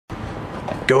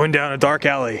Going down a dark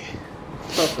alley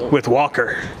with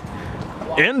Walker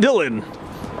and Dylan.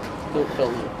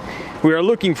 We are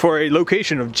looking for a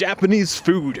location of Japanese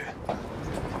food. Are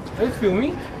you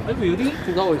filming? Are you filming?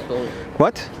 He's always filming.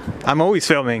 What? I'm always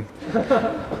filming.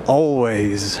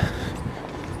 Always.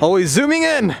 Always zooming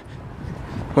in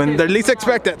when they least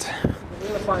expect it.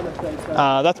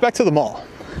 That's back to the mall.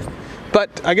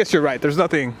 But I guess you're right. There's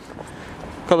nothing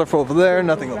colorful over there,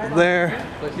 nothing over there.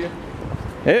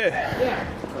 Yeah.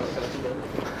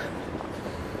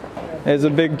 There's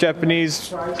a big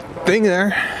Japanese thing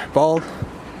there. Bald.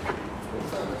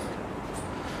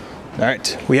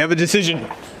 Alright, we have a decision.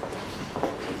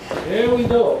 There we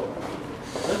go.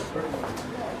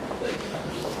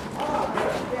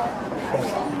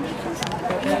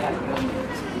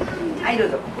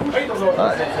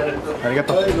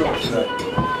 Arigato.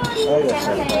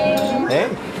 Hey.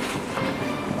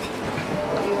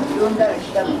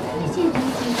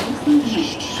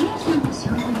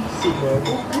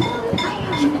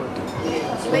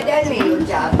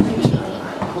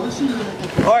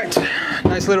 Alright,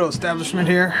 nice little establishment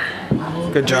here.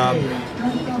 Good job.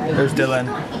 There's Dylan.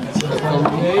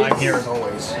 I'm here as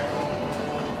always.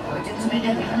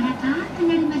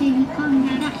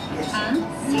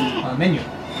 Menu.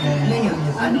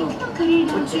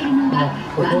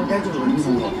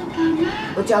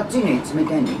 お茶熱いのに冷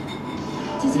たいの。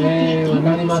わか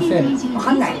りません。わ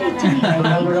かんない。こ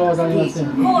れはわかりません。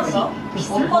ホッ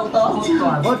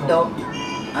ト。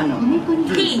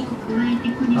ティー。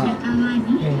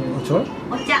お茶？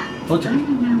お茶。お茶。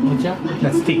お茶。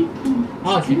That's tea. あ、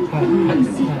はい。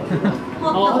ホ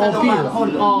ッ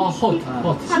ト。ホ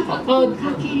ット。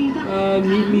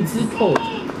水と。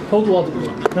Cold water.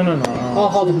 No.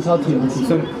 Hot tea.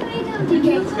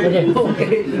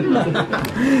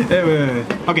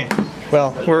 Okay.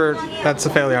 Well, that's a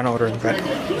failure on ordering, but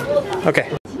okay.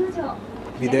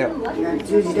 Video.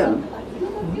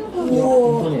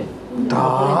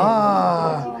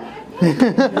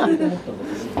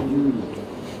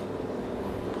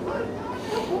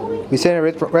 We stayed at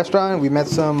a restaurant. We met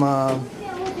some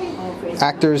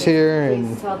actors here,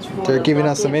 and they're giving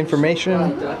us some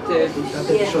information.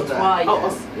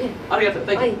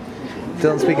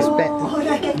 Don't speak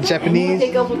Japanese.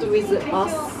 Take a photo with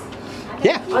us.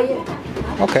 Yeah. Oh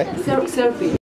yeah. Okay. Selfie.